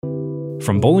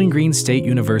From Bowling Green State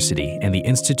University and the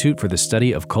Institute for the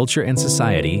Study of Culture and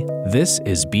Society, this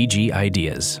is BG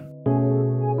Ideas.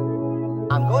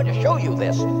 I'm going to show you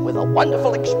this with a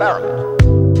wonderful experiment.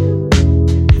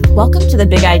 Welcome to the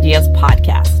Big Ideas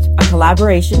podcast, a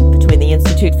collaboration between the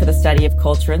Institute for the Study of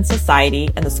Culture and Society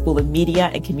and the School of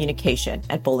Media and Communication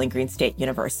at Bowling Green State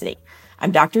University.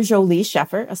 I'm Dr. Jolie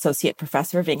Sheffer, Associate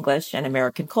Professor of English and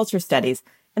American Culture Studies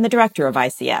and the Director of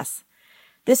ICS.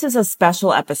 This is a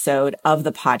special episode of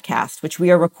the podcast, which we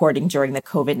are recording during the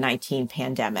COVID-19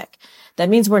 pandemic. That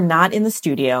means we're not in the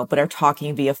studio, but are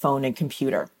talking via phone and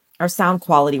computer. Our sound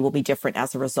quality will be different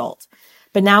as a result.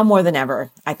 But now more than ever,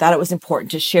 I thought it was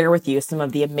important to share with you some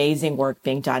of the amazing work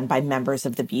being done by members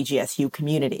of the BGSU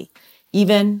community.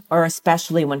 Even or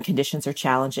especially when conditions are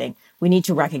challenging, we need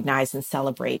to recognize and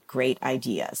celebrate great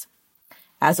ideas.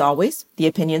 As always, the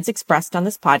opinions expressed on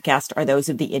this podcast are those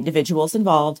of the individuals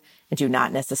involved and do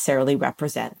not necessarily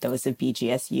represent those of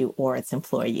BGSU or its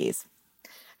employees.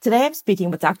 Today, I'm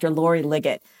speaking with Dr. Lori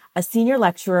Liggett, a senior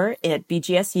lecturer at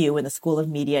BGSU in the School of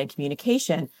Media and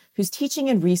Communication, whose teaching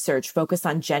and research focus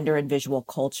on gender and visual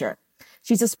culture.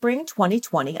 She's a spring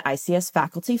 2020 ICS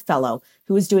faculty fellow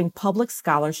who is doing public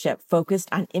scholarship focused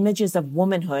on images of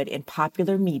womanhood in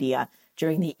popular media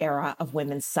during the era of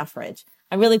women's suffrage.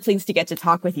 I'm really pleased to get to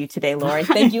talk with you today, Lori.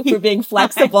 Thank you for being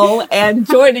flexible and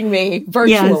joining me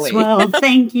virtually. Yes, well,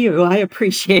 thank you. I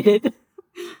appreciate it.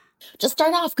 To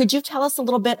start off, could you tell us a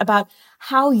little bit about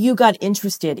how you got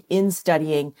interested in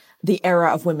studying the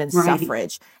era of women's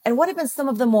suffrage? And what have been some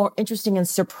of the more interesting and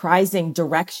surprising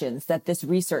directions that this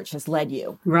research has led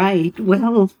you? Right.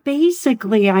 Well,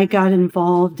 basically, I got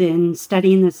involved in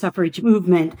studying the suffrage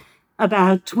movement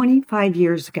about 25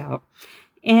 years ago.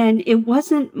 And it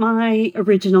wasn't my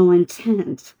original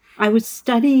intent. I was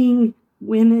studying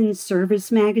women's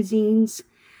service magazines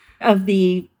of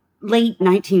the late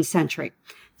 19th century.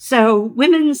 So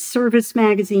women's service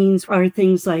magazines are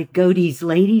things like Godey's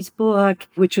Ladies Book,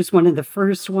 which was one of the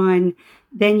first one.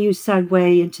 Then you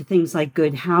segue into things like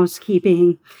Good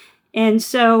Housekeeping. And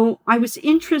so I was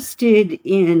interested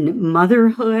in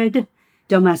motherhood,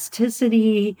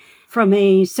 domesticity from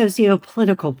a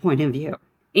socio-political point of view.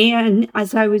 And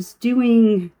as I was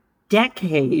doing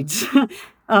decades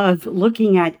of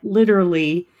looking at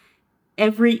literally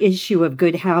every issue of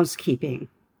Good Housekeeping,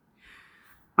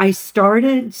 I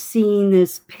started seeing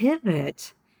this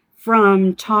pivot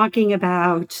from talking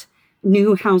about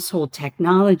new household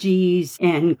technologies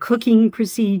and cooking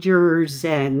procedures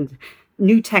and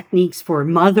new techniques for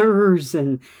mothers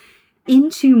and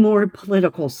into more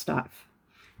political stuff.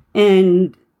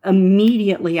 And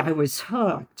immediately I was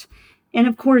hooked. And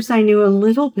of course, I knew a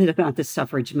little bit about the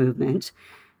suffrage movement,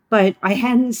 but I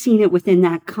hadn't seen it within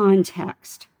that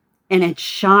context. And it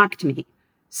shocked me.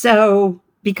 So,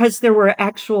 because there were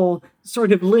actual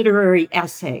sort of literary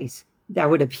essays that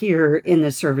would appear in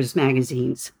the service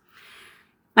magazines,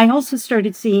 I also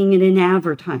started seeing it in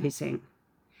advertising.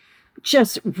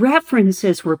 Just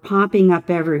references were popping up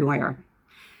everywhere.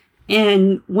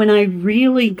 And when I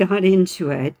really got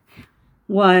into it,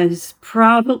 was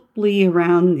probably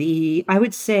around the, I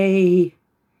would say,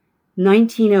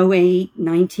 1908,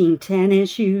 1910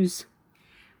 issues,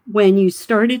 when you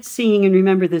started seeing, and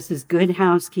remember this is Good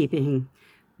Housekeeping,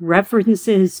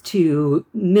 references to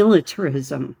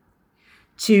militarism,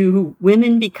 to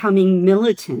women becoming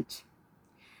militant,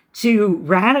 to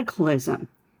radicalism.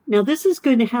 Now, this is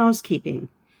Good Housekeeping.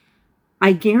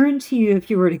 I guarantee you, if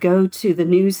you were to go to the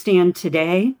newsstand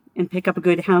today and pick up a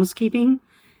Good Housekeeping,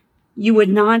 you would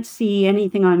not see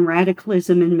anything on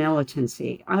radicalism and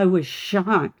militancy. I was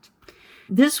shocked.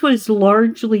 This was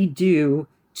largely due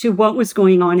to what was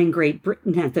going on in Great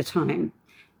Britain at the time.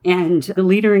 And the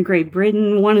leader in Great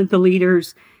Britain, one of the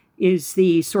leaders, is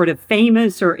the sort of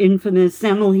famous or infamous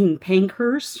Emmeline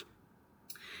Pankhurst.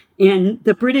 And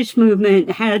the British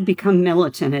movement had become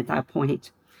militant at that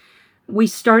point. We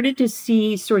started to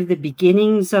see sort of the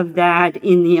beginnings of that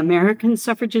in the American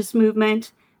suffragist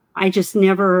movement. I just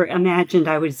never imagined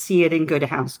I would see it in Good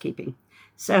Housekeeping.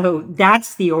 So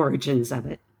that's the origins of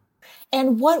it.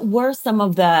 And what were some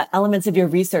of the elements of your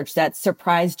research that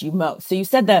surprised you most? So you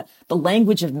said the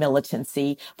language of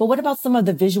militancy, but what about some of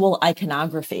the visual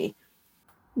iconography?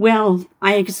 Well,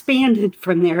 I expanded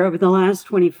from there over the last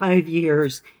 25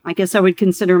 years. I guess I would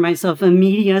consider myself a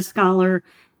media scholar,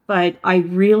 but I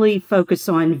really focus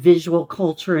on visual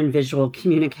culture and visual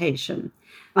communication.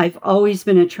 I've always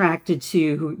been attracted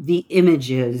to the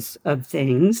images of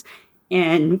things.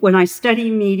 And when I study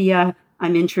media,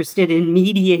 I'm interested in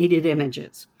mediated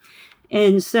images.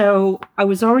 And so I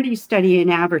was already studying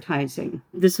advertising.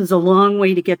 This is a long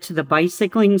way to get to the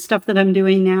bicycling stuff that I'm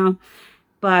doing now.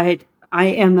 But I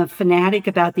am a fanatic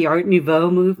about the Art Nouveau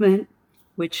movement,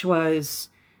 which was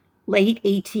late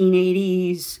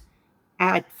 1880s,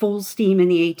 at full steam in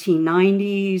the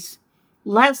 1890s,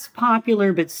 less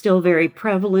popular but still very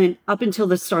prevalent up until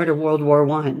the start of World War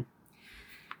I.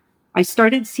 I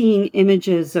started seeing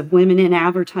images of women in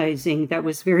advertising that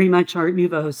was very much Art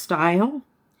Nouveau style,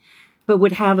 but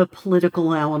would have a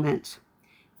political element.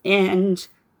 And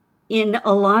in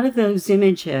a lot of those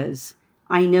images,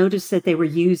 I noticed that they were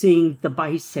using the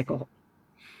bicycle.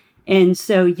 And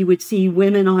so you would see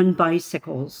women on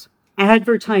bicycles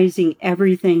advertising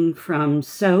everything from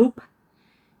soap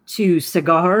to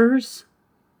cigars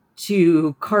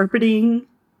to carpeting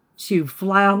to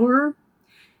flour.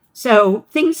 So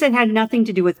things that had nothing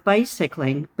to do with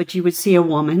bicycling, but you would see a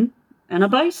woman and a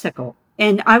bicycle.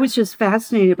 And I was just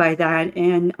fascinated by that.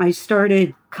 And I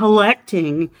started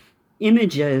collecting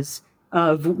images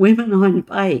of women on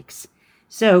bikes.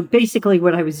 So basically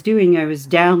what I was doing, I was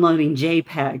downloading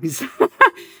JPEGs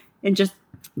and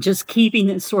just keeping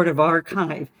this sort of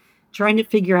archive, trying to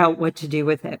figure out what to do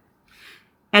with it.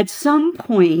 At some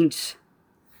point,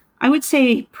 I would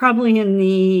say probably in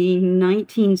the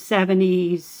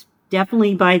 1970s,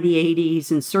 definitely by the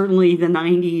 80s, and certainly the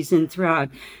 90s and throughout,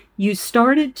 you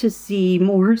started to see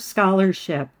more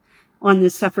scholarship on the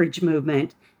suffrage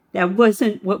movement that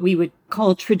wasn't what we would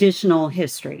call traditional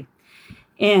history.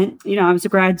 And, I was a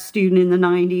grad student in the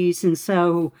 90s, and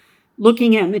so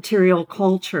looking at material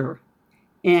culture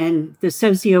and the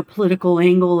socio-political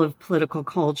angle of political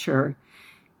culture,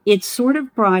 it sort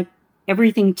of brought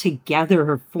everything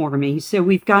together for me. So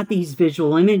we've got these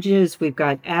visual images, we've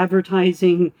got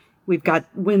advertising, we've got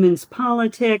women's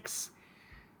politics,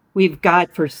 we've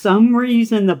got, for some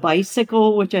reason, the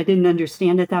bicycle, which I didn't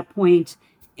understand at that point.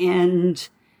 And,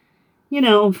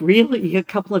 really a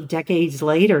couple of decades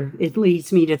later, it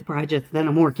leads me to the project that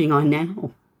I'm working on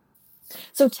now.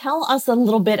 So tell us a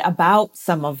little bit about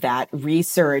some of that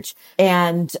research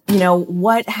and,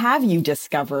 what have you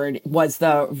discovered was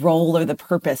the role or the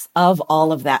purpose of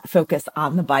all of that focus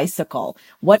on the bicycle?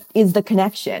 What is the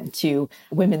connection to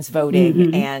women's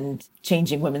voting and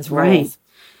changing women's roles? Right.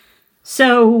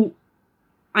 So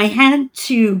I had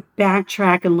to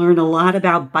backtrack and learn a lot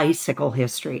about bicycle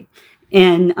history.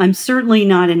 And I'm certainly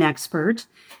not an expert,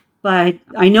 but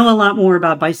I know a lot more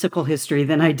about bicycle history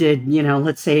than I did,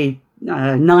 let's say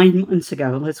 9 months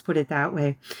ago, let's put it that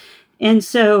way. And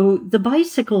so the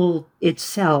bicycle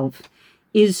itself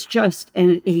is just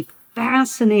a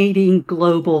fascinating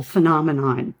global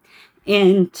phenomenon.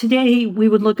 And today we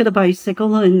would look at a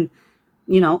bicycle and,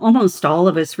 almost all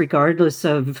of us, regardless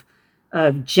of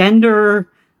gender,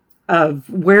 of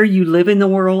where you live in the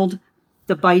world,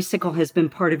 the bicycle has been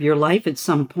part of your life at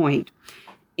some point.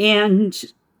 And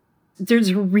there's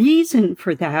a reason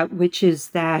for that, which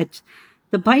is that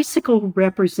the bicycle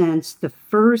represents the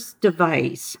first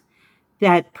device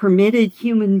that permitted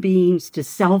human beings to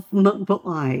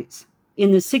self-mobilize.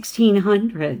 In the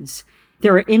 1600s,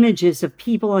 there are images of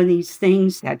people on these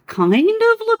things that kind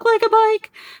of look like a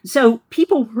bike. So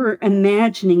people were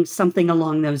imagining something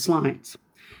along those lines.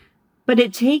 But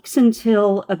it takes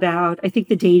until about, I think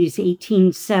the date is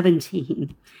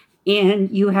 1817. And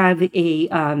you have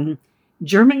a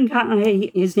German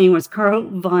guy, his name was Karl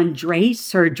von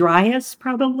Drais, or Drais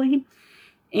probably.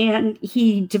 And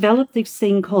he developed this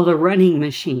thing called a running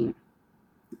machine.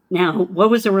 Now, what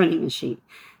was a running machine?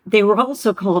 They were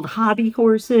also called hobby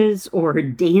horses or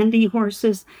dandy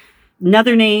horses.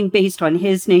 Another name based on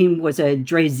his name was a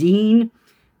Draisine.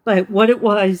 But what it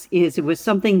was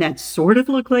something that sort of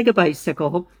looked like a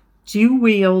bicycle, 2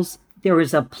 wheels. There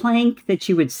was a plank that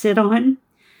you would sit on.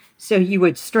 So you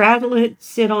would straddle it,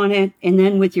 sit on it, and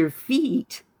then with your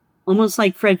feet, almost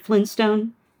like Fred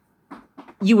Flintstone,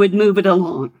 you would move it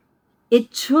along.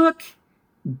 It took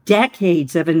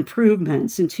decades of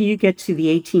improvements until you get to the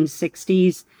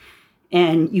 1860s,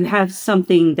 and you have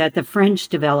something that the French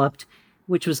developed,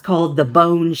 which was called the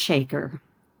bone shaker.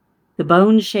 The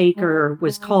bone shaker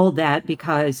was called that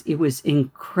because it was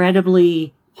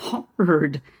incredibly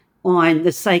hard on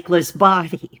the cyclist's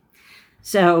body.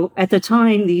 So at the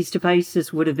time, these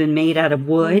devices would have been made out of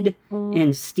wood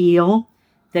and steel.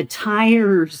 The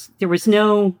tires, there was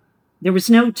no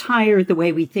tire the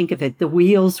way we think of it. The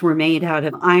wheels were made out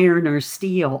of iron or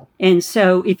steel. And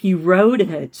so if you rode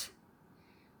it,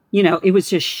 it was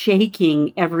just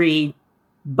shaking every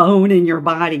bone in your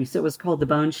body. So it was called the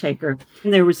bone shaker.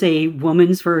 And there was a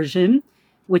woman's version,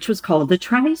 which was called the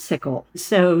tricycle.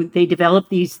 So they developed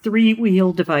these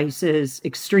 3-wheel devices,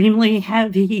 extremely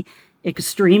heavy,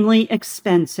 extremely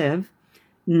expensive,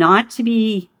 not to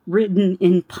be ridden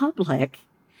in public,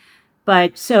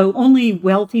 But so only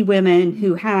wealthy women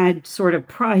who had sort of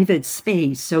private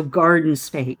space, so garden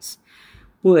space,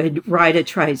 would ride a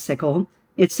tricycle.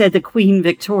 It said the Queen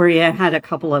Victoria had a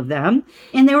couple of them,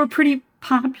 and they were pretty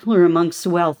popular amongst the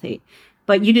wealthy.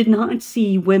 But you did not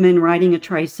see women riding a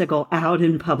tricycle out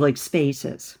in public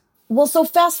spaces. Well, so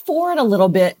fast forward a little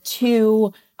bit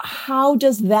to how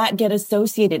does that get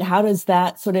associated? How does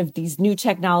that sort of these new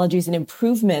technologies and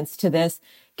improvements to this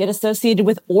get associated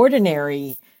with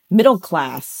ordinary middle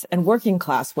class and working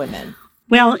class women?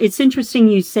 Well, it's interesting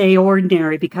you say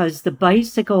ordinary because the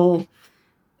bicycle,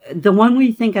 the one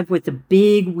we think of with the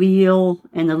big wheel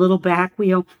and the little back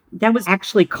wheel, that was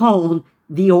actually called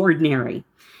the ordinary.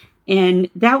 And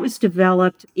that was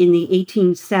developed in the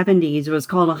 1870s. It was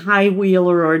called a high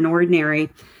wheeler or an ordinary.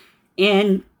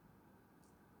 And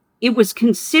it was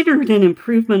considered an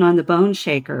improvement on the bone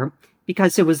shaker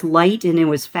because it was light and it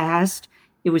was fast.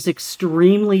 It was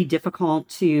extremely difficult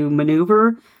to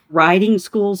maneuver. Riding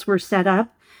schools were set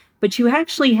up. But you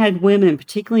actually had women,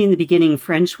 particularly in the beginning,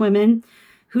 French women,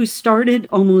 who started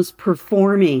almost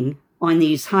performing on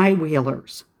these high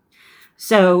wheelers.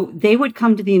 So they would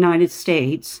come to the United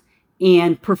States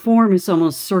and perform as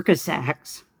almost circus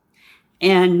acts.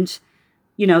 And,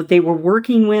 you know, they were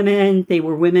working women. They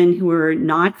were women who were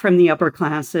not from the upper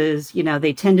classes. You know,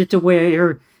 they tended to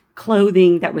wear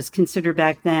clothing that was considered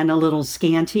back then a little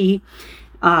scanty.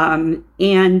 And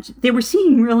they were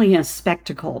seen really as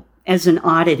spectacle, as an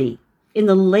oddity. In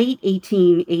the late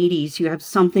 1880s, you have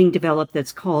something developed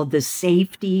that's called the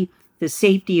safety. The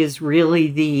safety is really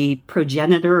the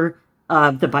progenitor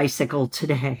of the bicycle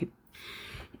today.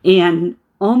 And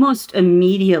almost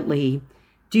immediately,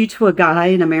 due to a guy,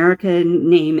 an American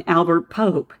named Albert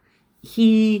Pope,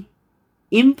 he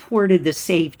imported the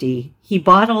safety. He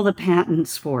bought all the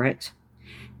patents for it,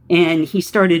 and he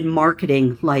started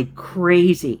marketing like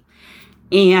crazy.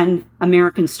 And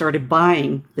Americans started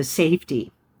buying the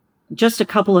safety. Just a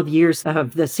couple of years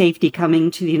of the safety coming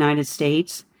to the United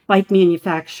States, bike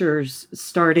manufacturers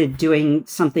started doing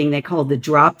something they called the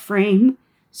drop frame,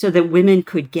 so that women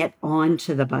could get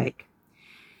onto the bike.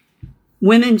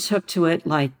 Women took to it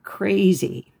like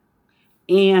crazy.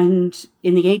 And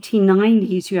in the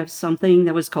 1890s, you have something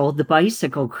that was called the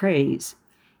bicycle craze.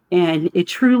 And it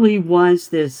truly was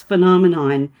this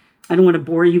phenomenon. I don't want to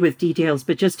bore you with details,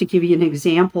 but just to give you an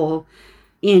example,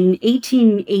 in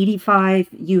 1885,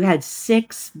 you had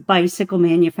 6 bicycle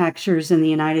manufacturers in the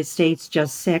United States,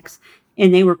 just 6,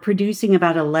 and they were producing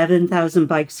about 11,000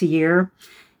 bikes a year.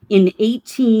 In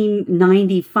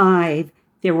 1895,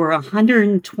 there were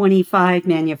 125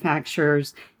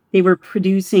 manufacturers. They were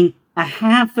producing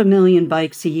 500,000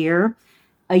 bikes a year.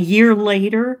 A year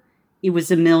later, it was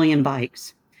 1 million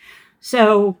bikes.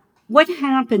 So what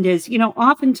happened is, you know,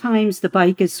 oftentimes the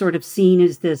bike is sort of seen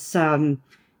as this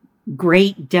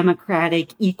great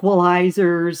democratic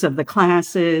equalizers of the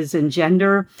classes and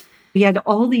gender. We had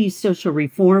all these social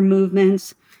reform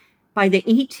movements. By the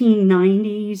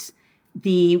 1890s,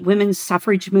 the women's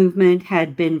suffrage movement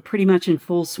had been pretty much in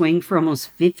full swing for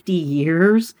almost 50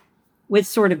 years, with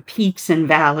sort of peaks and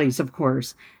valleys, of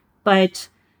course. But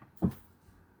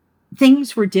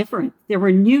things were different. There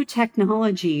were new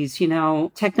technologies, you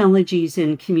know, technologies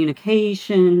in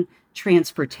communication,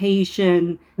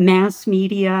 transportation, mass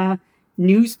media.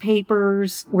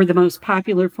 Newspapers were the most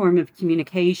popular form of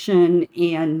communication,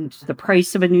 and the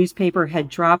price of a newspaper had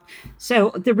dropped. So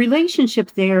the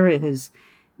relationship there is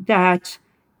that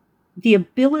the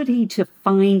ability to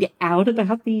find out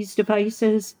about these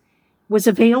devices was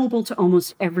available to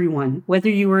almost everyone, whether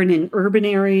you were in an urban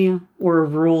area or a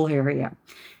rural area.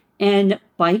 And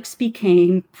bikes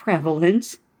became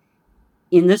prevalent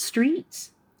in the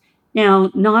streets.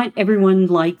 Now, not everyone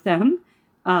liked them.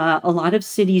 A lot of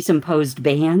cities imposed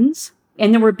bans,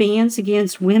 and there were bans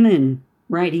against women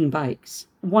riding bikes.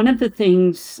 One of the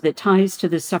things that ties to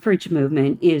the suffrage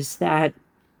movement is that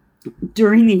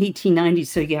during the 1890s,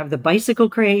 so you have the bicycle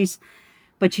craze,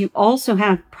 but you also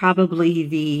have probably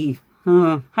the,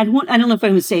 I don't know if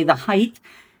I would say the height,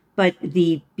 but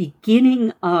the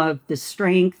beginning of the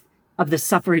strength of the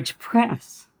suffrage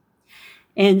press.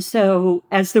 And so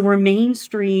as there were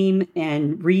mainstream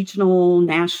and regional,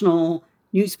 national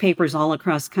newspapers all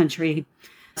across country,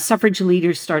 suffrage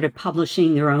leaders started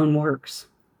publishing their own works.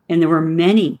 And there were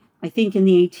many. I think in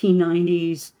the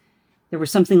 1890s, there were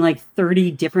something like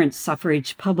 30 different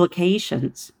suffrage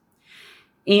publications.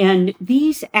 And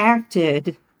these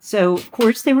acted, so of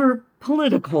course they were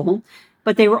political,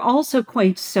 but they were also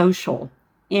quite social.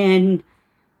 And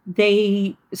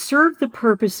they served the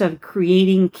purpose of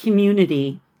creating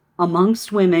community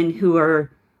amongst women who are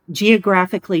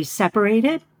geographically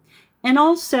separated and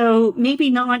also maybe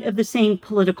not of the same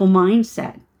political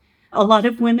mindset. A lot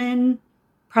of women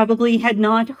probably had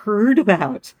not heard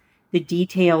about the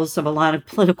details of a lot of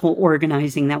political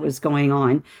organizing that was going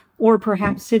on, or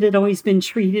perhaps it had always been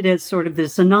treated as sort of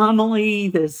this anomaly,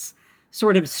 this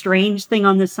sort of strange thing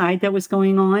on the side that was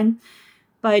going on.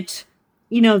 But,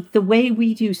 the way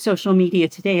we do social media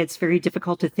today, it's very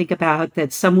difficult to think about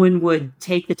that someone would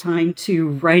take the time to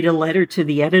write a letter to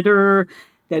the editor,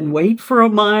 then wait for a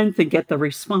month and get the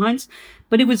response.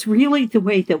 But it was really the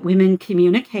way that women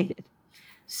communicated.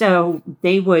 So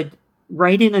they would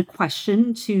write in a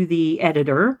question to the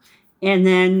editor, and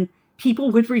then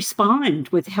people would respond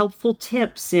with helpful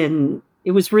tips. And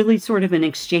it was really sort of an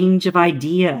exchange of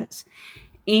ideas.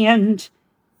 And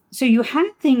so you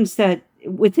had things that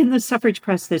within the suffrage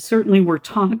press that certainly were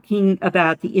talking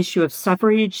about the issue of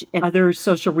suffrage and other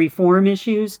social reform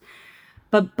issues.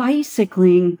 But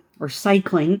bicycling or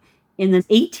cycling in the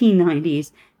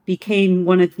 1890s became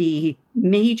one of the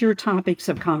major topics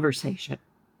of conversation.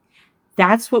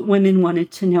 That's what women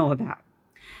wanted to know about.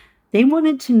 They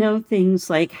wanted to know things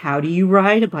like, how do you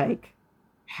ride a bike?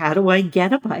 How do I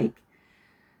get a bike?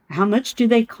 How much do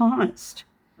they cost?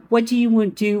 What do you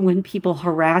do when people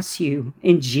harass you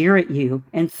and jeer at you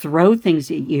and throw things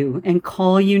at you and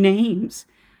call you names,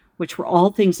 which were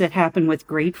all things that happen with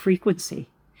great frequency.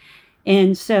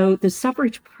 And so the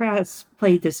suffrage press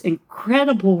played this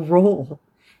incredible role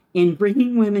in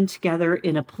bringing women together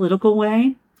in a political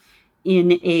way,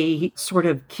 in a sort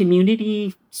of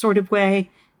community sort of way,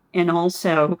 and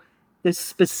also the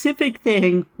specific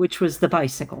thing, which was the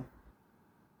bicycle.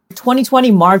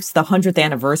 2020 marks the 100th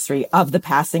anniversary of the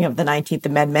passing of the 19th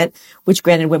Amendment, which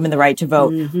granted women the right to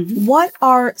vote. Mm-hmm. What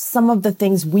are some of the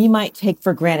things we might take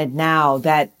for granted now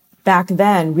that back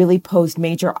then really posed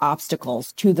major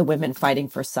obstacles to the women fighting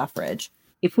for suffrage?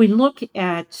 If we look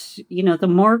at, the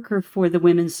marker for the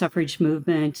women's suffrage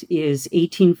movement is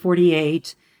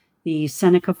 1848, the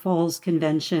Seneca Falls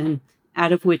Convention,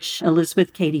 out of which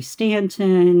Elizabeth Cady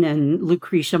Stanton and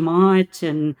Lucretia Mott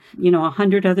and,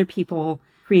 100 other people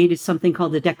created something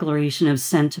called the Declaration of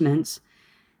Sentiments.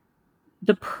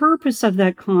 The purpose of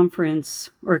that conference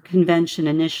or convention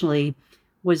initially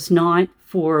was not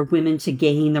for women to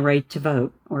gain the right to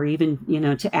vote or even,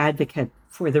 to advocate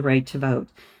for the right to vote.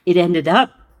 It ended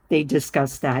up, they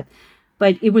discussed that,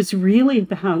 but it was really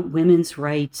about women's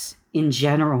rights in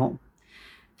general.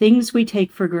 Things we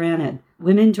take for granted.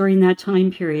 Women during that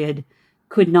time period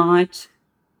could not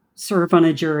serve on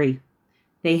a jury.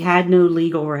 They had no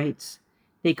legal rights.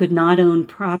 They could not own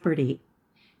property.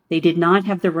 They did not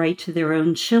have the right to their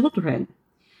own children.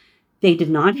 They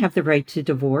did not have the right to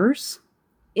divorce.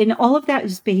 And all of that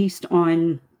is based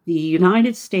on the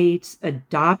United States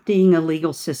adopting a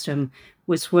legal system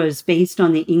which was based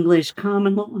on the English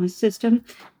common law system.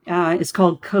 It's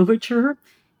called coverture.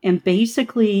 And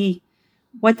basically,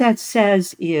 what that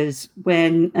says is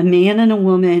when a man and a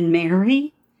woman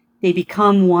marry, they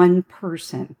become one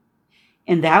person.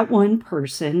 And that one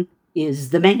person is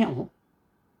the male.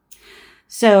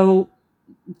 So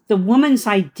the woman's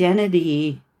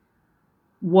identity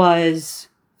was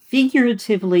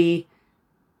figuratively,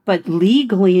 but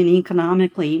legally and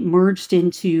economically merged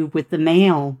into with the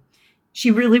male.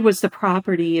 She really was the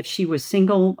property, if she was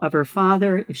single, of her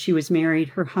father, if she was married,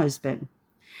 her husband.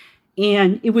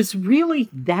 And it was really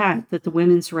that the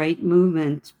women's rights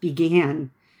movement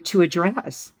began to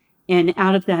address. And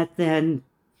out of that, then,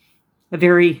 a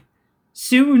very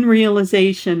soon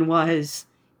realization was,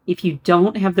 if you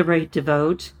don't have the right to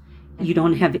vote, you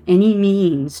don't have any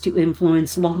means to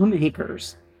influence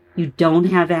lawmakers. You don't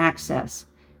have access.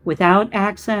 Without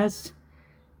access,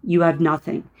 you have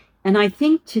nothing. And I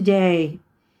think today,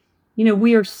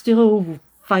 we are still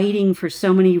fighting for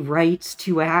so many rights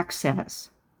to access,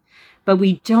 but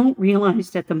we don't realize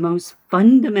that the most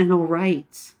fundamental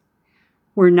rights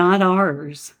were not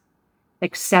ours,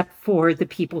 except for the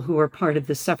people who were part of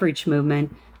the suffrage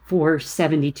movement for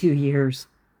 72 years.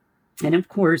 And of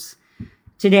course,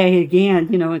 today, again,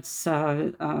 it's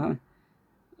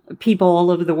people all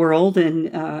over the world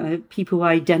and people who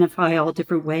identify all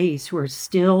different ways who are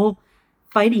still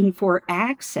fighting for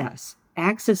access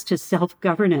to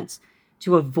self-governance,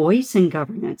 to a voice in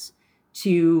governance,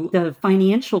 to the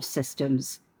financial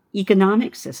systems,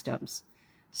 economic systems.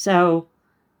 So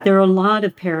there are a lot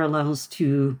of parallels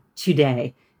to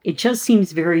today. It just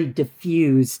seems very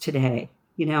diffused today.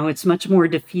 It's much more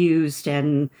diffused,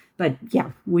 but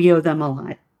yeah, we owe them a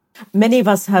lot. Many of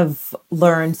us have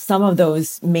learned some of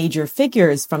those major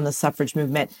figures from the suffrage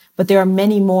movement, but there are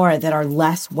many more that are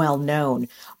less well known.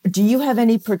 Do you have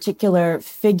any particular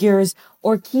figures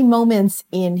or key moments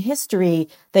in history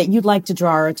that you'd like to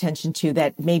draw our attention to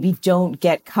that maybe don't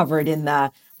get covered in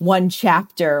the one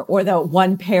chapter or the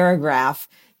one paragraph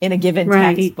in a given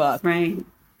textbook? Right.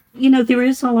 There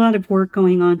is a lot of work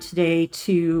going on today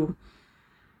to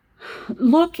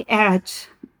look at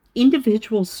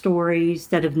individual stories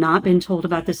that have not been told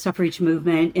about the suffrage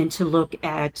movement and to look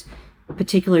at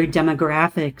particular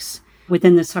demographics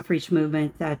within the suffrage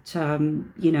movement that,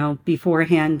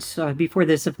 beforehand, before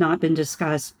this have not been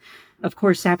discussed. Of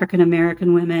course, African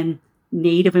American women,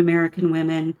 Native American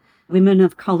women, women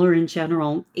of color in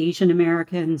general, Asian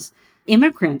Americans,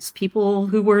 immigrants, people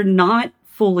who were not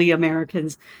fully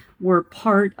Americans, were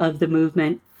part of the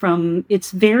movement from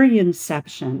its very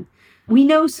inception. We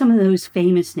know some of those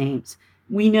famous names.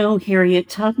 We know Harriet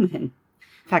Tubman.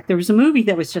 In fact, there was a movie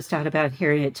that was just out about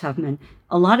Harriet Tubman.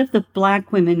 A lot of the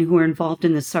Black women who were involved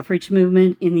in the suffrage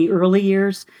movement in the early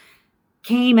years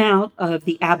came out of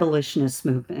the abolitionist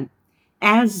movement,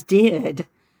 as did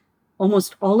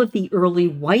almost all of the early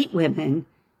white women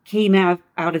came out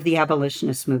of the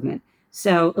abolitionist movement.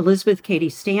 So Elizabeth Cady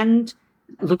Stanton,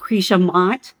 Lucretia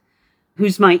Mott,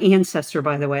 who's my ancestor,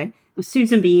 by the way,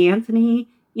 Susan B. Anthony,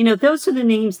 those are the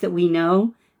names that we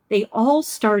know. They all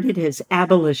started as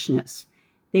abolitionists.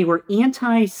 They were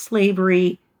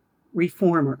anti-slavery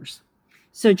reformers.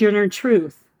 Sojourner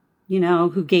Truth,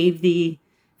 who gave the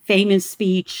famous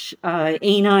speech,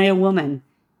 Ain't I a Woman,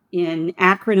 in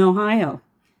Akron, Ohio.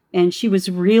 And she was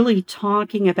really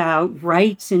talking about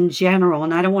rights in general.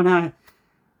 And I don't want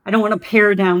to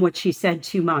pare down what she said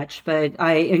too much, but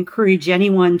I encourage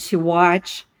anyone to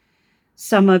watch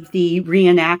some of the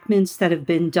reenactments that have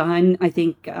been done. I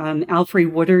think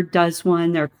Alfre Woodard does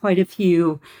one. There are quite a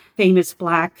few famous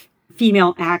Black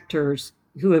female actors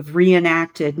who have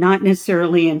reenacted, not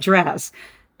necessarily in dress,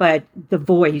 but the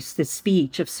voice, the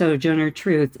speech of Sojourner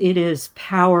Truth. It is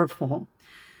powerful.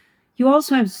 You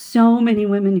also have so many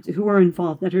women who are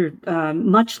involved that are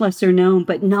much lesser known,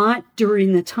 but not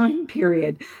during the time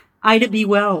period. Ida B.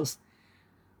 Wells,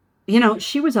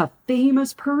 she was a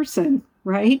famous person,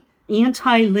 right?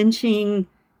 Anti-lynching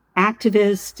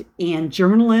activist and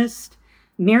journalist.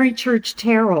 Mary Church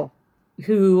Terrell,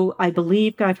 who I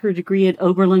believe got her degree at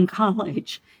Oberlin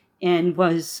College and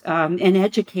was an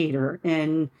educator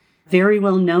and very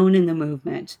well known in the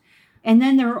movement. And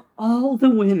then there are all the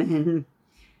women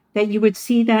that you would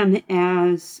see them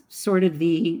as sort of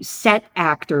the set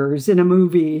actors in a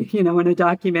movie, in a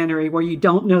documentary where you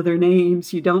don't know their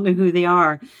names, you don't know who they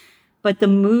are. But the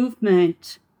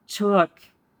movement took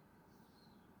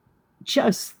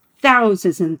just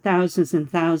thousands and thousands and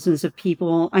thousands of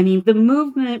people. I mean, the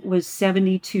movement was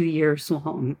 72 years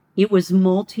long. It was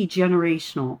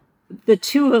multi-generational. The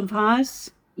two of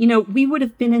us, we would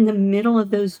have been in the middle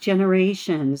of those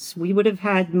generations. We would have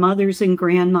had mothers and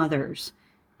grandmothers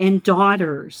and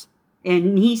daughters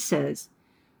and nieces.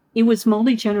 It was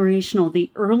multi-generational. The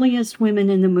earliest women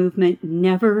in the movement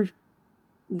never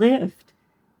lived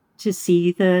to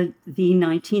see the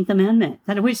 19th Amendment.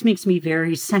 That always makes me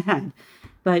very sad.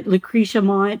 But Lucretia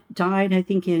Mott died, I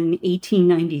think, in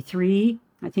 1893.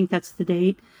 I think that's the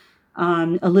date.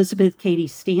 Elizabeth Cady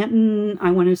Stanton, I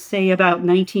want to say about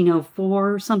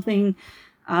 1904 or something.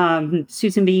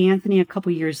 Susan B. Anthony, a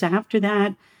couple years after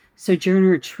that.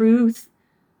 Sojourner Truth,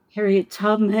 Harriet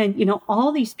Tubman,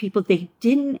 all these people, they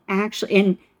didn't actually,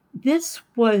 and this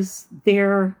was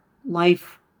their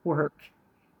life work.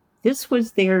 This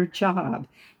was their job.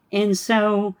 And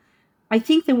so I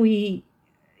think that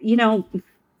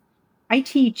I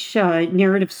teach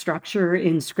narrative structure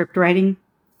in script writing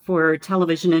for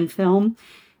television and film.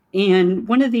 And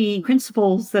one of the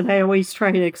principles that I always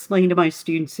try to explain to my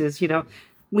students is,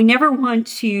 we never want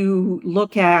to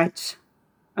look at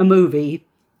a movie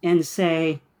and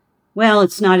say, well,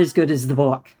 it's not as good as the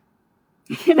book.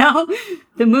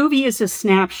 The movie is a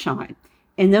snapshot.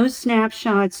 And those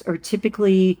snapshots are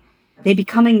typically, they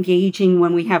become engaging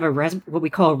when we have what we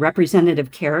call a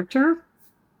representative character.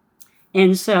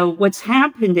 And so what's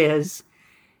happened is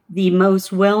the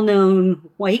most well-known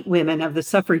white women of the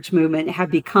suffrage movement have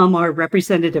become our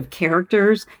representative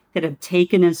characters that have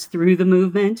taken us through the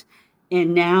movement.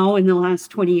 And now in the last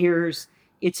 20 years,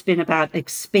 it's been about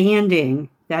expanding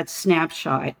that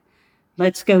snapshot.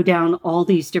 Let's go down all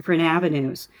these different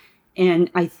avenues. And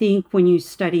I think when you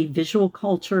study visual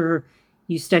culture,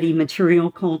 you study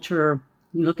material culture,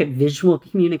 you look at visual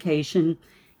communication,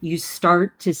 you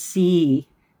start to see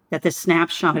that the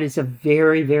snapshot is a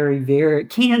very, very, very,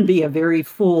 can be a very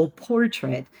full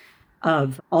portrait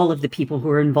of all of the people who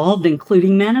are involved,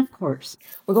 including men, of course.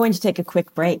 We're going to take a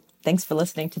quick break. Thanks for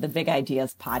listening to the Big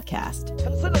Ideas podcast.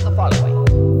 Consider the following.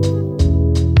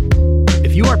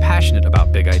 If you are passionate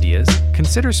about big ideas,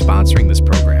 consider sponsoring this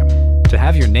program. To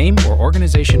have your name or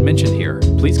organization mentioned here,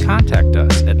 please contact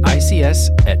us at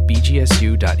ics@bgsu.edu.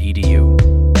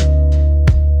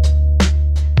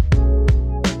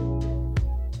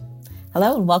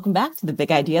 Hello and welcome back to the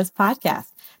Big Ideas podcast.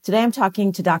 Today I'm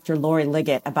talking to Dr. Lori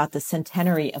Liggett about the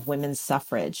centenary of women's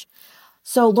suffrage.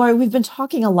 So Lori, we've been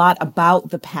talking a lot about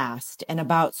the past and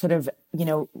about sort of,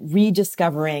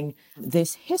 rediscovering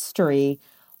this history.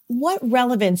 What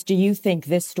relevance do you think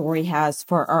this story has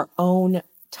for our own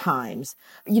times?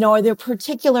 Are there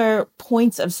particular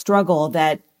points of struggle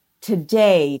that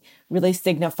today really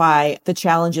signify the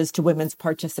challenges to women's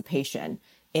participation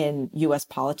in U.S.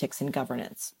 politics and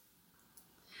governance?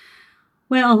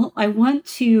 Well, I want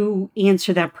to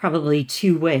answer that probably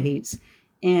two ways.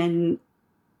 And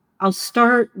I'll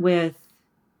start with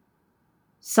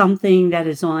something that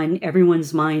is on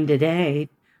everyone's mind today,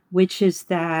 which is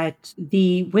that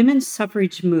the women's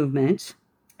suffrage movement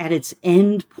at its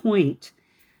end point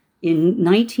in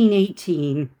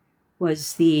 1918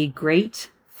 was the great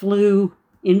flu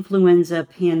influenza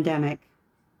pandemic.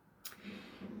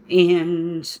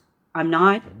 And I'm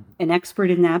not an expert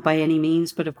in that by any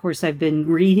means, but of course I've been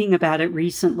reading about it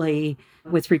recently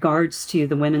with regards to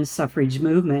the women's suffrage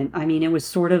movement. I mean, it was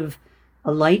sort of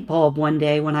a light bulb one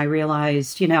day when I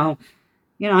realized, I'm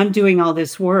doing all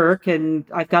this work and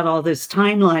I've got all this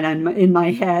timeline in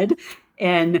my head.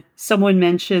 And someone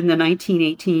mentioned the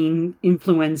 1918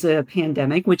 influenza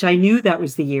pandemic, which I knew that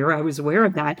was the year. I was aware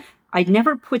of that. I'd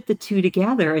never put the two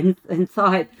together and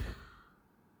thought,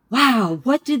 wow,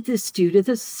 what did this do to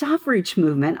the suffrage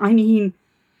movement? I mean,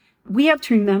 we have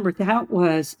to remember that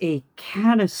was a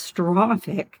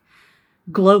catastrophic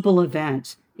global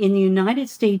event. In the United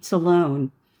States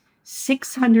alone,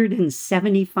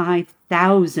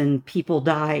 675,000 people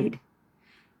died.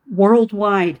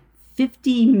 Worldwide,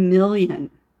 50 million.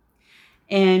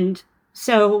 And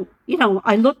so,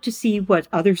 I look to see what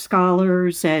other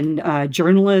scholars and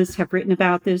journalists have written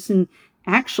about this. And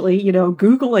actually,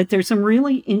 Google it. There's some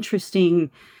really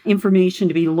interesting information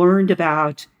to be learned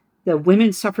about the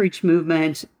women's suffrage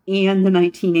movement and the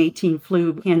 1918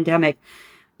 flu pandemic.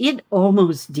 It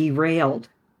almost derailed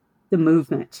the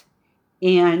movement.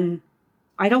 And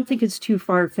I don't think it's too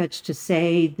far-fetched to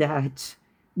say that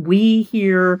we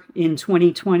here in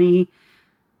 2020,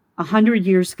 100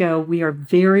 years ago, we are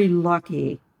very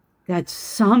lucky that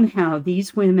somehow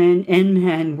these women and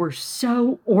men were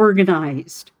so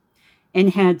organized and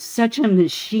had such a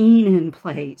machine in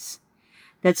place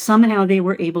that somehow they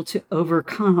were able to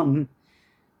overcome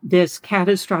this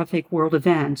catastrophic world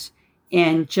event.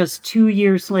 And just 2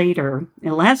 years later,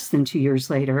 less than 2 years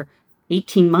later,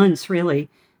 18 months really,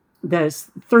 the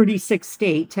 36th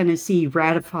state, Tennessee,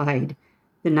 ratified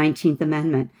the 19th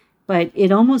Amendment. But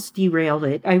it almost derailed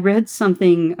it. I read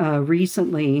something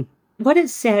recently. What it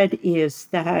said is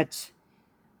that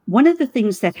one of the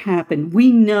things that happened,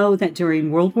 we know that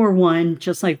during World War I,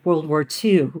 just like World War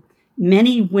II,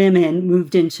 many women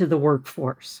moved into the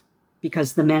workforce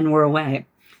because the men were away.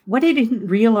 What I didn't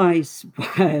realize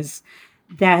was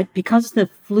that because the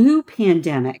flu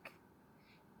pandemic,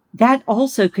 that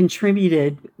also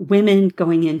contributed women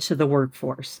going into the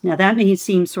workforce. Now, that may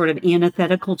seem sort of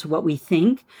antithetical to what we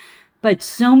think, but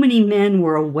so many men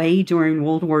were away during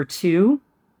World War II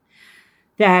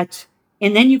that,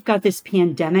 and then you've got this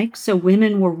pandemic. So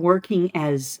women were working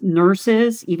as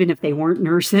nurses, even if they weren't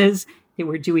nurses, they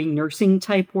were doing nursing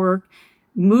type work,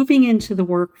 moving into the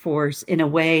workforce in a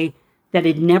way that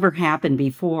had never happened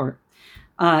before.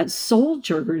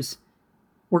 Soldiers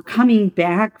were coming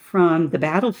back from the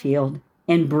battlefield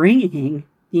and bringing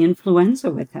the influenza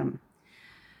with them.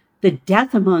 The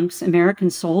death amongst American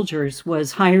soldiers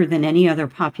was higher than any other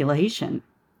population.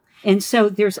 And so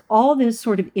there's all this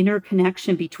sort of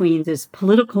interconnection between this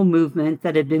political movement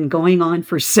that had been going on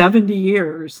for 70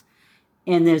 years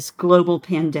and this global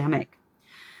pandemic.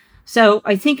 So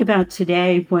I think about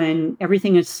today when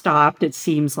everything has stopped, it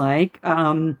seems like.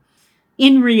 In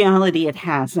reality, it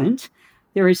hasn't.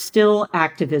 There is still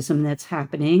activism that's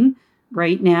happening.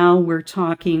 Right now, we're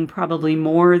talking probably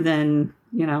more than,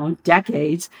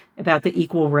 decades about the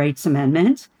Equal Rights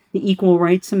Amendment. The Equal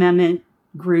Rights Amendment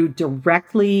grew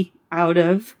directly out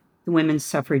of the women's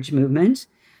suffrage movement.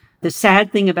 The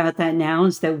sad thing about that now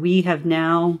is that we have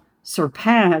now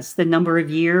surpassed the number of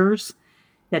years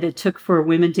that it took for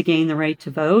women to gain the right to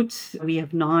vote. We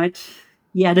have not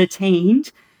yet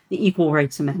attained the Equal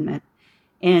Rights Amendment.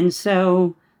 And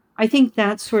so I think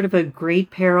that's sort of a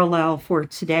great parallel for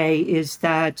today is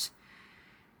that,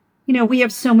 we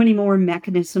have so many more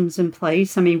mechanisms in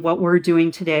place. I mean, what we're doing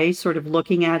today, sort of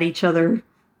looking at each other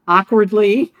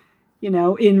awkwardly,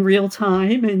 in real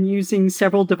time and using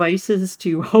several devices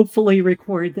to hopefully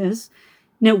record this.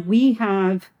 We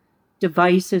have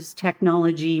devices,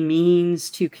 technology, means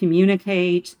to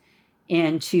communicate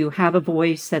and to have a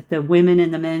voice that the women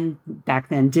and the men back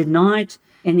then did not.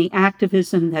 And the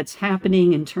activism that's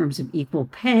happening in terms of equal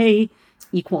pay,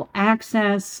 equal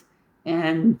access,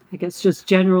 and I guess just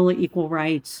generally equal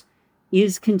rights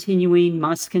is continuing,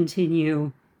 must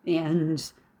continue.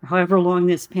 And however long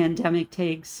this pandemic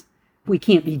takes, we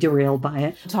can't be derailed by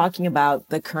it. Talking about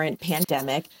the current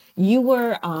pandemic, you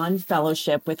were on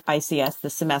fellowship with ICS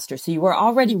this semester. So you were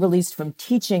already released from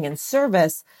teaching and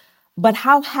service, but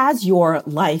how has your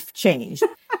life changed?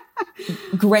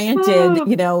 Granted,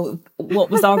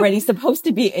 what was already supposed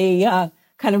to be a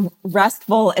kind of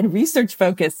restful and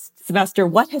research-focused semester,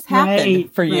 what has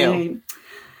happened for you? Right.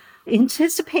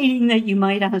 Anticipating that you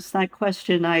might ask that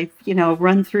question, I've,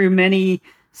 run through many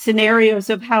scenarios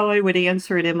of how I would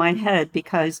answer it in my head,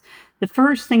 because the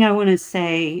first thing I want to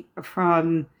say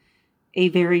from a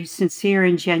very sincere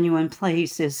and genuine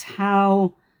place is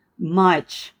how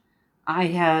much I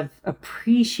have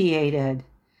appreciated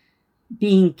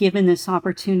being given this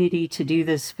opportunity to do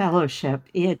this fellowship.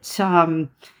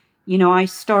 I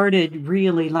started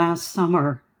really last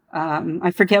summer.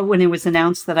 I forget when it was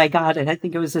announced that I got it. I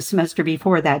think it was a semester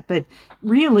before that. But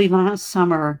really last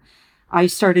summer, I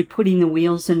started putting the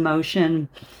wheels in motion.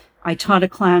 I taught a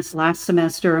class last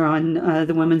semester on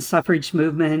the women's suffrage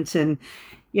movement. And,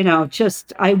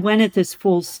 I went at this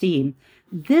full steam.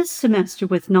 This semester,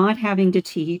 with not having to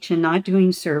teach and not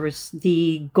doing service,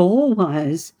 the goal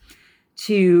was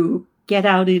to get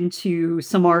out into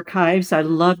some archives. I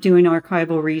love doing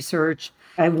archival research.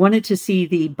 I wanted to see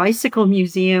the Bicycle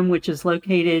Museum, which is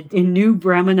located in New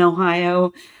Bremen,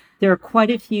 Ohio. There are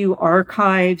quite a few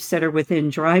archives that are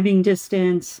within driving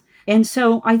distance. And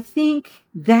so I think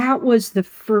that was the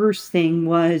first thing,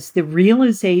 was the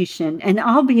realization. And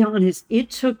I'll be honest,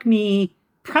 it took me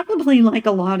probably, like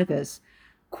a lot of us,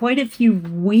 quite a few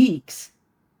weeks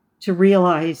to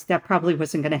realize that probably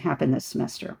wasn't going to happen this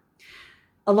semester.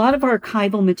 A lot of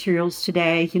archival materials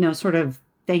today, sort of,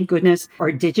 thank goodness,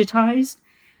 are digitized.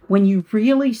 When you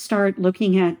really start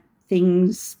looking at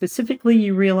things specifically,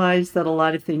 you realize that a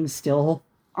lot of things still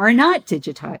are not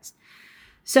digitized.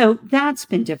 So that's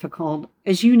been difficult.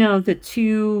 As you know, the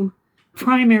two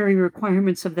primary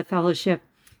requirements of the fellowship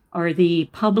are the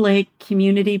public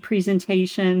community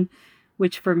presentation,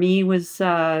 which for me was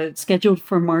scheduled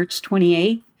for March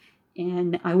 28th.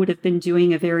 And I would have been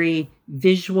doing a very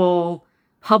visual,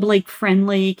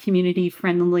 public-friendly,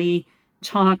 community-friendly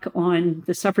talk on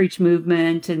the suffrage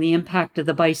movement and the impact of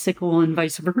the bicycle and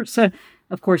vice versa.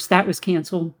 Of course, that was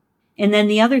canceled. And then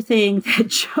the other thing that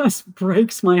just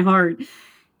breaks my heart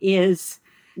is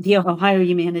the Ohio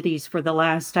Humanities for the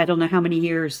last, I don't know how many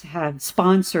years, have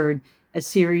sponsored a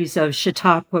series of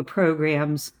Chautauqua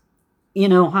programs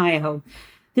in Ohio.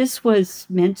 This was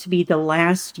meant to be the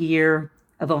last year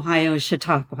of Ohio's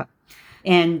Chautauqua.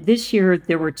 And this year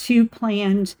there were two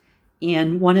planned,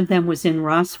 and one of them was in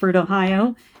Rossford,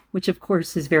 Ohio, which of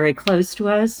course is very close to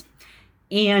us.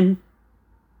 And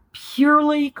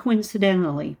purely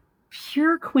coincidentally,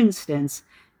 pure coincidence,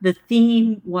 the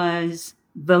theme was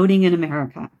voting in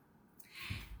America.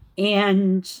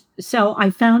 And so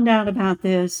I found out about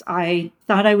this. I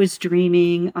thought I was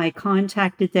dreaming. I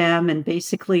contacted them and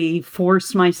basically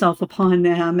forced myself upon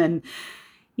them and,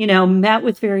 met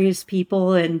with various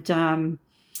people. And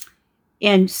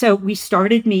so we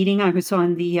started meeting. I was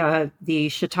on the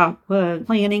Chautauqua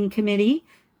Planning Committee.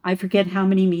 I forget how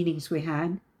many meetings we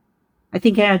had. I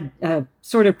think I had a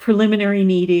sort of preliminary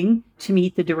meeting to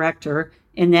meet the director.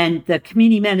 And then the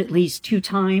committee met at least 2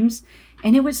 times.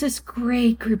 And it was this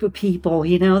great group of people.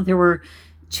 There were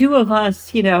 2 of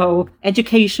us,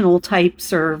 educational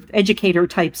types or educator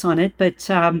types on it. But,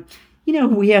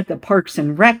 we had the Parks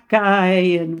and Rec guy,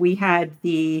 and we had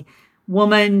the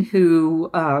woman who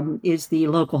is the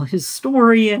local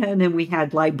historian, and we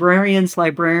had librarians.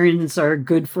 Librarians are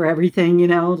good for everything,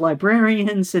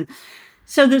 librarians. And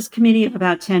so this committee of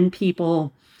about 10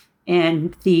 people.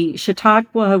 And the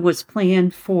Chautauqua was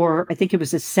planned for, I think it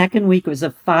was the second week. It was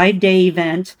a 5-day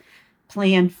event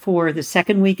planned for the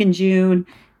second week in June.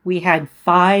 We had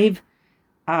 5,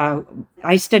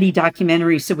 I study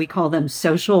documentaries, so we call them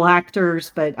social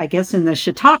actors. But I guess in the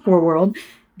Chautauqua world,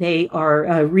 they are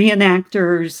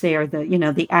reenactors. They are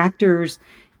the actors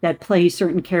that play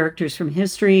certain characters from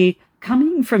history,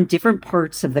 coming from different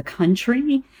parts of the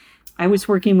country. I was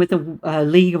working with a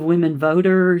League of Women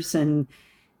Voters, and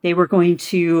they were going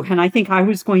to, and I think I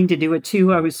was going to do it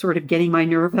too. I was sort of getting my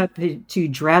nerve up to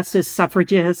dress as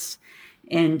suffragists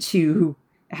and to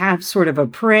have sort of a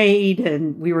parade,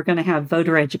 and we were going to have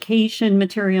voter education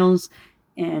materials,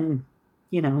 and,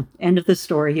 end of the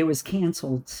story, it was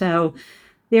canceled. So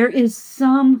there is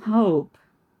some hope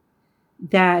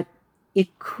that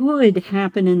it could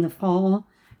happen in the fall,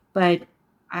 but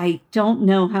I don't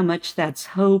know how much that's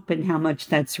hope and how much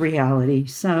that's reality.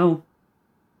 So,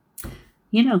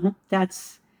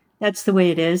 that's the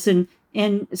way it is.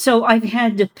 And so I've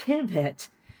had to pivot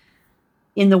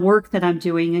in the work that I'm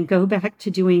doing and go back to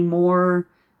doing more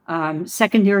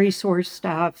secondary source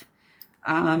stuff,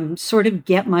 sort of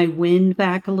get my wind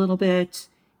back a little bit.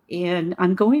 And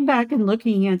I'm going back and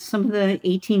looking at some of the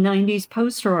 1890s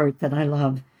poster art that I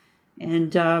love,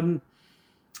 and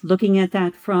looking at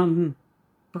that from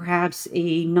perhaps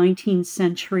a 19th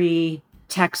century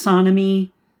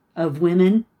taxonomy of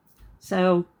women.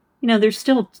 So, there's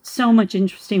still so much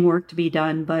interesting work to be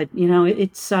done, but,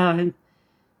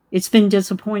 it's been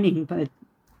disappointing, but,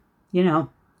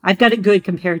 I've got it good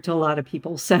compared to a lot of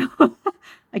people. So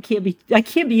I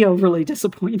can't be overly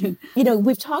disappointed.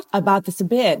 We've talked about this a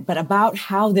bit, but about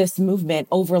how this movement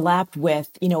overlapped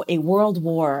with, a world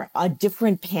war, a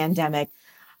different pandemic,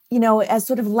 as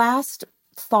sort of last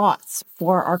thoughts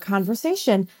for our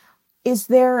conversation, is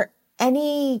there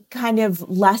any kind of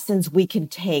lessons we can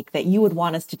take that you would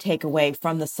want us to take away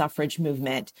from the suffrage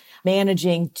movement,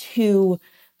 managing to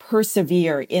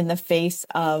persevere in the face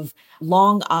of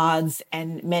long odds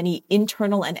and many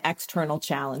internal and external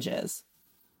challenges?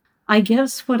 I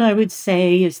guess what I would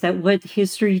say is that what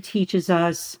history teaches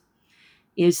us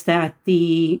is that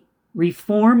the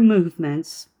reform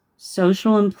movements,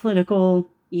 social and political,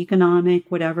 economic,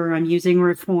 whatever, I'm using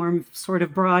reform sort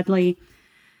of broadly,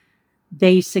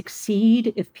 they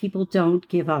succeed if people don't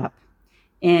give up.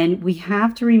 And we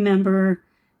have to remember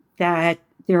that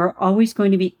there are always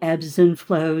going to be ebbs and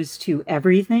flows to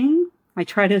everything. I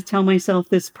try to tell myself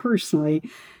this personally.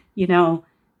 There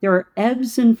are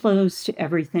ebbs and flows to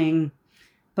everything.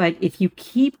 But if you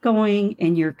keep going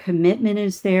and your commitment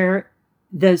is there,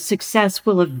 the success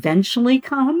will eventually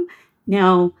come.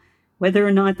 Now, whether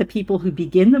or not the people who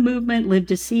begin the movement live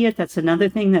to see it, that's another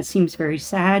thing that seems very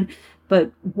sad.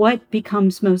 But what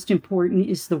becomes most important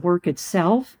is the work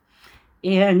itself.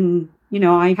 And,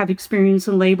 I have experience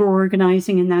in labor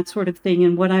organizing and that sort of thing.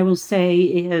 And what I will say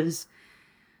is,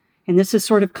 and this is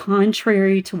sort of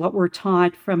contrary to what we're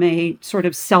taught from a sort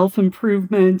of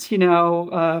self-improvement,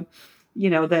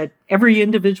 that every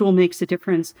individual makes a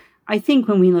difference. I think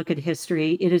when we look at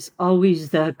history, it is always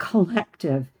the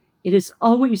collective. It is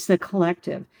always the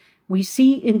collective. We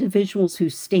see individuals who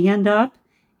stand up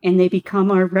and they become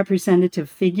our representative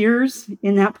figures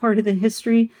in that part of the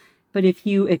history. But if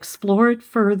you explore it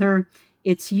further,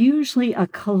 it's usually a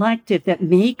collective that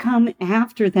may come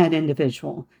after that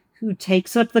individual who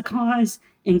takes up the cause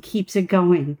and keeps it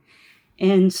going.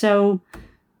 And so,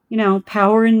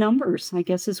 power in numbers, I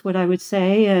guess is what I would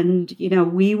say. And,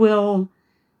 we will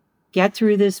get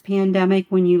through this pandemic.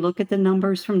 When you look at the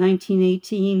numbers from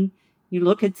 1918, you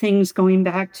look at things going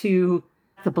back to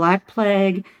the Black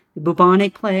Plague, the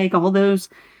bubonic plague, all those,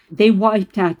 they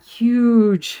wiped out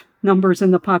huge numbers in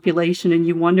the population, and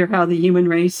you wonder how the human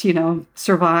race,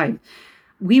 survived.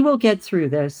 We will get through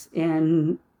this,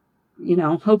 and,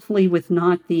 hopefully with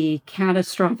not the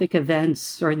catastrophic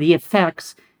events or the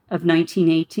effects of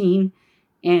 1918.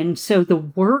 And so the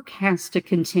work has to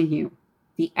continue.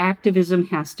 The activism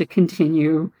has to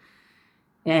continue.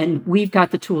 And we've got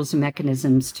the tools and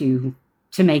mechanisms to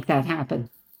make that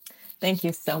happen. Thank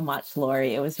you so much,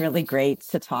 Lori. It was really great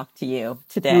to talk to you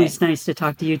today. It was nice to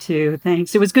talk to you too.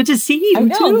 Thanks. It was good to see you. I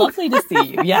know, too. Lovely to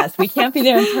see you. Yes, we can't be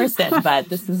there in person, but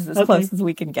this is as close as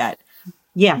we can get.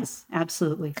 Yes,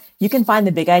 absolutely. You can find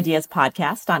the Big Ideas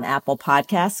podcast on Apple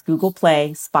Podcasts, Google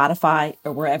Play, Spotify,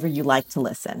 or wherever you like to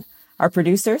listen. Our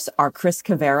producers are Chris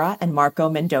Cavera and Marco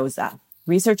Mendoza.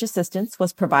 Research assistance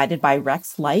was provided by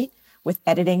Rex Light, with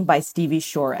editing by Stevie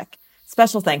Shorrock.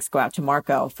 Special thanks go out to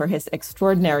Marco for his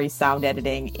extraordinary sound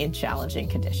editing in challenging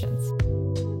conditions.